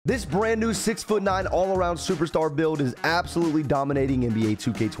This brand new 6'9" all-around superstar build is absolutely dominating NBA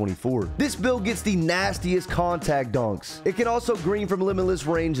 2K24. This build gets the nastiest contact dunks. It can also green from limitless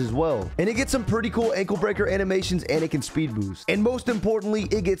range as well. And it gets some pretty cool ankle breaker animations, and it can speed boost. And most importantly,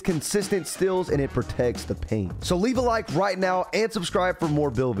 it gets consistent steals and it protects the paint. So leave a like right now and subscribe for more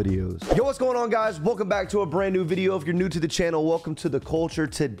build videos. Yo, what's going on, guys? Welcome back to a brand new video. If you're new to the channel, welcome to the culture.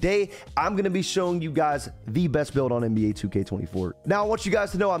 Today, I'm going to be showing you guys the best build on NBA 2K24. Now, I want you guys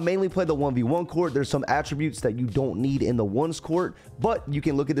to know I mainly play the 1v1 court. There's some attributes that you don't need in the ones court, but you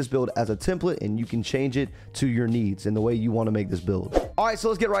can look at this build as a template and you can change it to your needs and the way you want to make this build. All right, so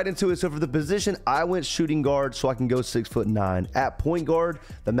let's get right into it. So for the position, I went shooting guard so I can go 6'9". At point guard,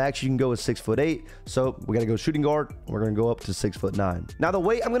 the max you can go is 6'8". So we got to go shooting guard. We're going to go up to 6'9". Now the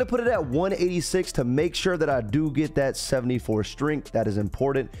weight, I'm going to put it at 186 to make sure that I do get that 74 strength. That is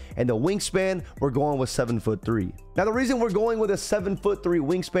important. And the wingspan, we're going with 7'3". Now the reason we're going with a 7'3"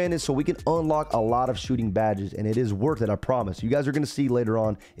 wingspan is so we can unlock a lot of shooting badges, and it is worth it, I promise. You guys are going to see later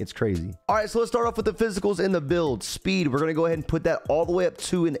on. It's crazy. All right, so let's start off with the physicals in the build. Speed, we're going to go ahead and put that all the way up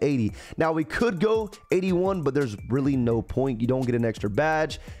to an 80. Now we could go 81, but there's really no point. You don't get an extra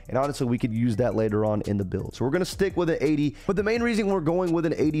badge, and honestly, we could use that later on in the build. So we're going to stick with an 80, but the main reason we're going with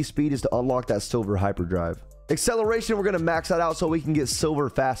an 80 speed is to unlock that silver hyperdrive. Acceleration, we're going to max that out so we can get silver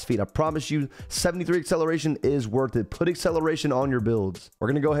fast feet. I promise you, 73 acceleration is worth it. Put acceleration on your builds. We're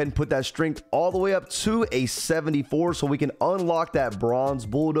going to go ahead and put that strength all the way up to a 74 so we can unlock that bronze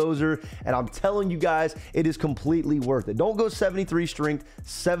bulldozer. And I'm telling you guys, it is completely worth it. Don't go 73 strength.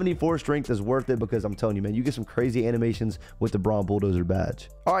 74 strength is worth it because I'm telling you, man, you get some crazy animations with the bronze bulldozer badge.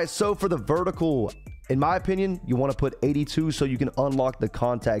 All right, so for the vertical, in my opinion, you want to put 82 so you can unlock the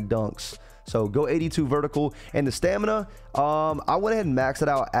contact dunks. So go 82 vertical. And the stamina, I went ahead and maxed it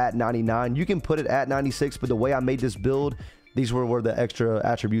out at 99. You can put it at 96, but the way I made this build, these were where the extra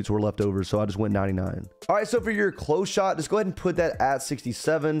attributes were left over, so I just went 99. All right, so for your close shot, just go ahead and put that at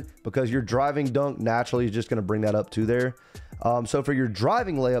 67 because your driving dunk naturally is just going to bring that up to there. So for your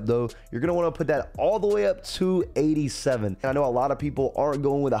driving layup, though, you're going to want to put that all the way up to 87. And I know a lot of people aren't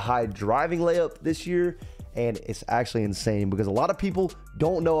going with a high driving layup this year, and it's actually insane because a lot of people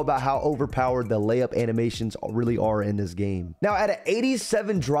don't know about how overpowered the layup animations really are in this game. Now at an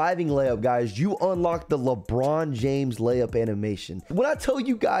 87 driving layup, guys, you unlock the LeBron James layup animation. When I tell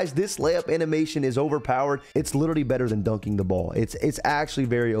you guys this layup animation is overpowered, it's literally better than dunking the ball. It's actually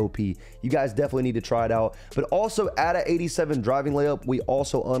very OP. You guys definitely need to try it out. But also at an 87 driving layup, we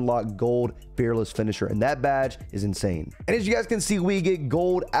also unlock gold fearless finisher, and that badge is insane. And as you guys can see, we get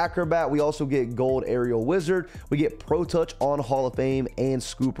gold acrobat. We also get gold aerial wizard. We get pro touch on Hall of Fame and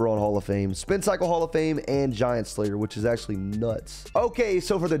scooper on Hall of Fame, spin cycle Hall of Fame, and giant slayer, which is actually nuts. Okay,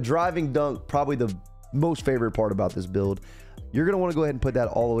 so for the driving dunk, probably the most favorite part about this build, you're going to want to go ahead and put that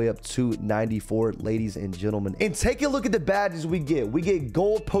all the way up to 94, ladies and gentlemen. And take a look at the badges we get. We get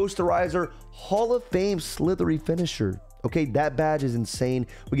gold posterizer, Hall of Fame slithery finisher. Okay, that badge is insane.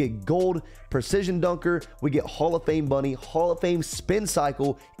 We get gold precision dunker, we get Hall of Fame bunny, Hall of Fame spin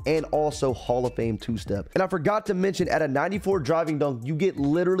cycle, and also Hall of Fame two-step. And I forgot to mention, at a 94 driving dunk, you get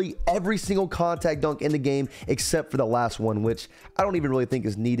literally every single contact dunk in the game except for the last one, which I don't even really think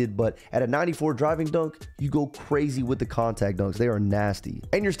is needed. But at a 94 driving dunk, you go crazy with the contact dunks. They are nasty.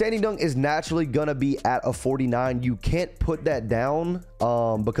 And your standing dunk is naturally gonna be at a 49. You can't put that down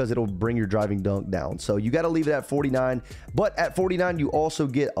because it'll bring your driving dunk down. So you got to leave it at 49. But at 49, you also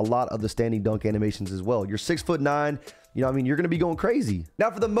get a lot of the standing dunk animations as well. You're 6'9". You know what I mean? You're going to be going crazy.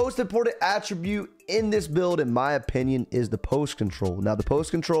 Now, for the most important attribute in this build, in my opinion, is the post control. Now, the post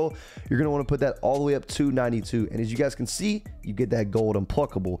control, you're going to want to put that all the way up to 92. And as you guys can see, you get that gold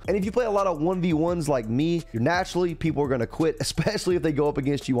unpluckable. And if you play a lot of 1v1s like me, you're naturally, people are going to quit, especially if they go up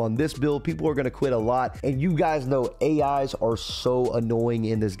against you on this build. People are going to quit a lot. And you guys know AIs are so annoying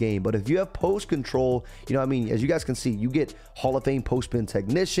in this game. But if you have post control, you know what I mean? As you guys can see, you get Hall of Fame post spin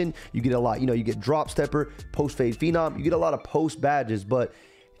technician. You get a lot, you know, you get drop stepper, post fade phenom. You get a lot of post badges, but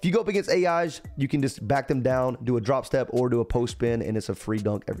if you go up against AIs, you can just back them down, do a drop step or do a post spin, and it's a free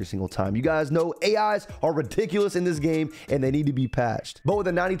dunk every single time. You guys know AIs are ridiculous in this game and they need to be patched. But with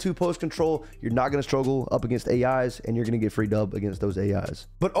a 92 post control, you're not going to struggle up against AIs and you're going to get free dub against those AIs.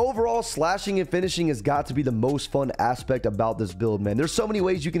 But overall, slashing and finishing has got to be the most fun aspect about this build, man. There's so many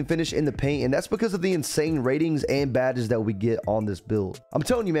ways you can finish in the paint, and that's because of the insane ratings and badges that we get on this build. I'm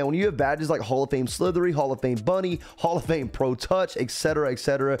telling you, man, when you have badges like Hall of Fame Slithery, Hall of Fame Bunny, Hall of Fame Pro Touch, etc.,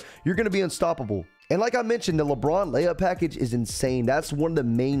 etc., you're going to be unstoppable. And like I mentioned, the LeBron layup package is insane. That's one of the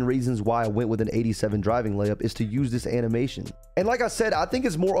main reasons why I went with an 87 driving layup, is to use this animation. And like I said, I think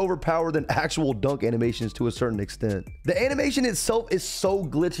it's more overpowered than actual dunk animations to a certain extent. The animation itself is so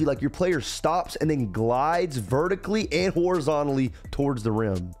glitchy, like your player stops and then glides vertically and horizontally towards the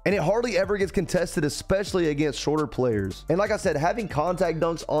rim. And it hardly ever gets contested, especially against shorter players. And like I said, having contact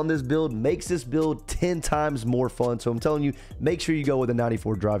dunks on this build makes this build 10 times more fun. So I'm telling you, make sure you go with a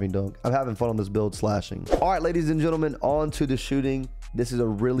 94 driving dunk. I'm having fun on this build slashing. All right, ladies and gentlemen, on to the shooting. This is a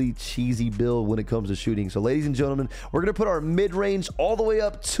really cheesy build when it comes to shooting. So ladies and gentlemen, we're going to put our mid-range all the way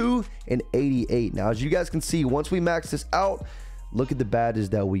up to an 88. Now, as you guys can see, once we max this out, look at the badges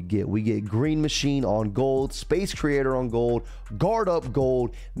that we get. We get Green Machine on gold, Space Creator on gold, Guard Up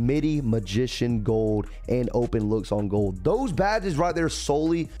gold, MIDI Magician gold, and Open Looks on gold. Those badges right there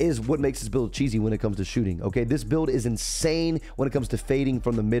solely is what makes this build cheesy when it comes to shooting. Okay, this build is insane when it comes to fading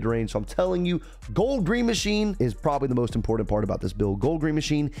from the mid-range. So I'm telling you, Gold Green Machine is probably the most important part about this build. Gold Green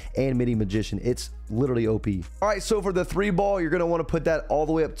Machine and MIDI Magician. It's literally OP. All right, so for the 3-ball, you're going to want to put that all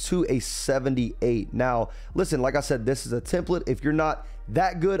the way up to a 78. Now, listen, like I said, this is a template. If you're not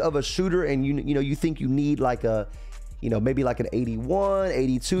that good of a shooter and you think you need like a, maybe like an 81,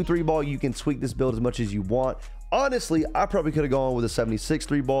 82 3-ball, you can tweak this build as much as you want. Honestly, I probably could have gone with a 76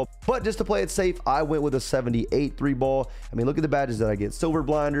 3-ball, but just to play it safe, I went with a 78 3-ball. I mean, look at the badges that I get. Silver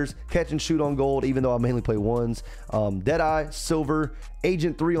Blinders, Catch and Shoot on gold, even though I mainly play ones. Deadeye, silver,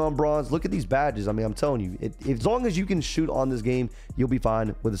 Agent 3 on bronze. Look at these badges. I mean, I'm telling you, as long as you can shoot on this game, you'll be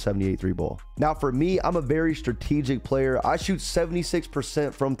fine with a 78 3-ball. Now, for me, I'm a very strategic player. I shoot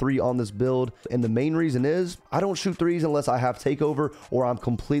 76% from 3 on this build, and the main reason is I don't shoot 3s unless I have takeover or I'm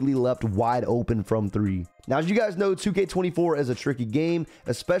completely left wide open from 3. Now, as you guys know, 2K24 is a tricky game,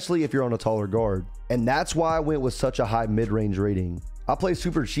 especially if you're on a taller guard. And that's why I went with such a high mid-range rating. I play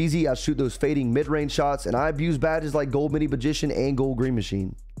super cheesy. I shoot those fading mid-range shots, and I abuse badges like Gold Mini Magician and Gold Green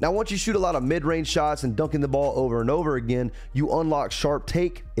Machine. Now, once you shoot a lot of mid-range shots and dunking the ball over and over again, you unlock Sharp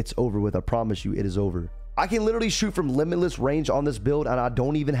Take. It's over with. I promise you, it is over. I can literally shoot from limitless range on this build, and I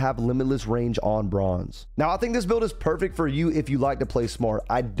don't even have limitless range on bronze. Now, I think this build is perfect for you if you like to play smart.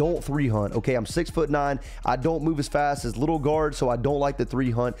 I don't 3-hunt, okay? I'm 6'9". I don't move as fast as little guard, so I don't like the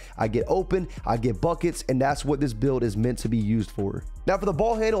 3-hunt. I get open, I get buckets, and that's what this build is meant to be used for. Now, for the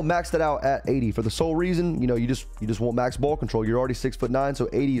ball handle, maxed it out at 80 for the sole reason, you just want max ball control. You're already 6'9", so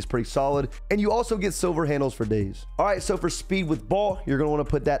 80 is pretty solid. And you also get silver handles for days. All right, so for speed with ball, you're going to want to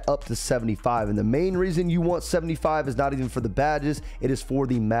put that up to 75. And the main reason you want 75 is not even for the badges. It is for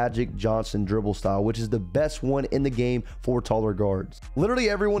the Magic Johnson dribble style, which is the best one in the game for taller guards. Literally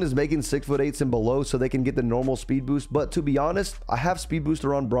everyone is making 6'8" and below so they can get the normal speed boost. But to be honest, I have speed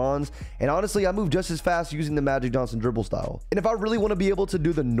booster on bronze, and honestly, I move just as fast using the Magic Johnson dribble style. And if I really want to be able to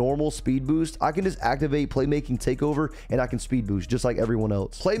do the normal speed boost, I can just activate Playmaking Takeover and I can speed boost just like everyone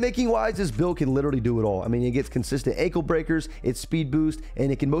else. Playmaking wise, this build can literally do it all. I mean, it gets consistent ankle breakers, it's speed boost,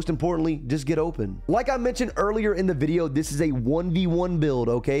 and it can most importantly just get open. Like I mentioned earlier in the video, this is a 1v1 build,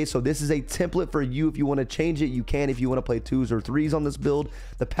 okay? So this is a template for you. If you want to change it, you can. If you want to play 2s or 3s on this build,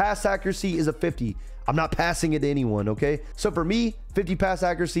 the pass accuracy is a 50. I'm not passing it to anyone, okay? So for me, 50 pass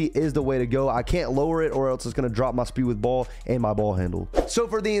accuracy is the way to go. I can't lower it or else it's going to drop my speed with ball and my ball handle. So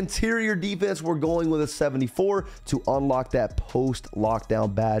for the interior defense, we're going with a 74 to unlock that post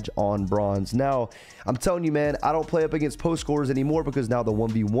lockdown badge on bronze. Now, I'm telling you, man, I don't play up against post scorers anymore because now the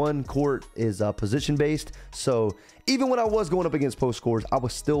 1v1 court is position based. So even when I was going up against post scores, I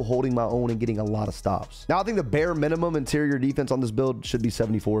was still holding my own and getting a lot of stops. Now, I think the bare minimum interior defense on this build should be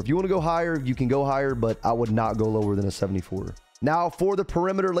 74. If you want to go higher, you can go higher, but I would not go lower than a 74. Now, for the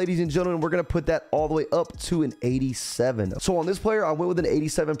perimeter, ladies and gentlemen, we're going to put that all the way up to an 87. So on this player, I went with an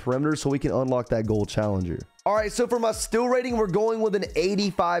 87 perimeter so we can unlock that gold challenger. All right, so for my still rating, we're going with an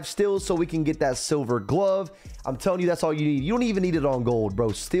 85 still so we can get that silver glove. I'm telling you, that's all you need. You don't even need it on gold,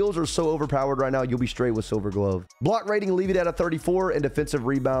 bro. Steals are so overpowered right now, you'll be straight with silver glove. Block rating, leave it at a 34, and defensive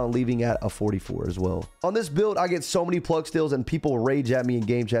rebound, leaving at a 44 as well. On this build, I get so many plug steals, and people rage at me in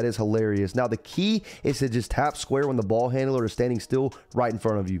game chat. It's hilarious. Now, the key is to just tap square when the ball handler is standing still right in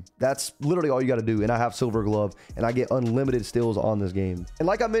front of you. That's literally all you got to do, and I have silver glove, and I get unlimited steals on this game. And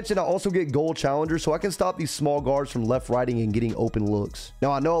like I mentioned, I also get gold challenger, so I can stop these small guards from left righting and getting open looks.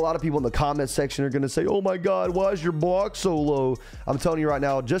 Now, I know a lot of people in the comment section are going to say, oh my God, why is your block so low? I'm telling you right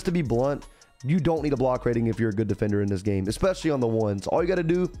now, just to be blunt, you don't need a block rating if you're a good defender in this game, especially on the ones. All you got to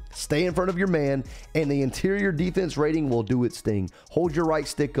do, stay in front of your man, and the interior defense rating will do its thing. Hold your right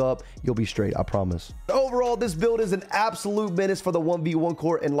stick up, you'll be straight, I promise. Overall, this build is an absolute menace for the 1v1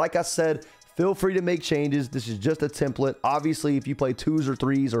 court, and like I said, feel free to make changes. This is just a template. Obviously, if you play 2s or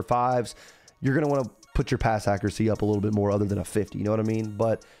 3s or 5s, you're going to want to put your pass accuracy up a little bit more other than a 50. You know what I mean?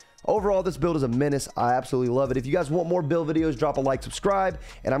 But overall, this build is a menace. I absolutely love it. If you guys want more build videos, drop a like, subscribe,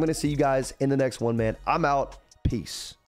 and I'm going to see you guys in the next one, man. I'm out. Peace.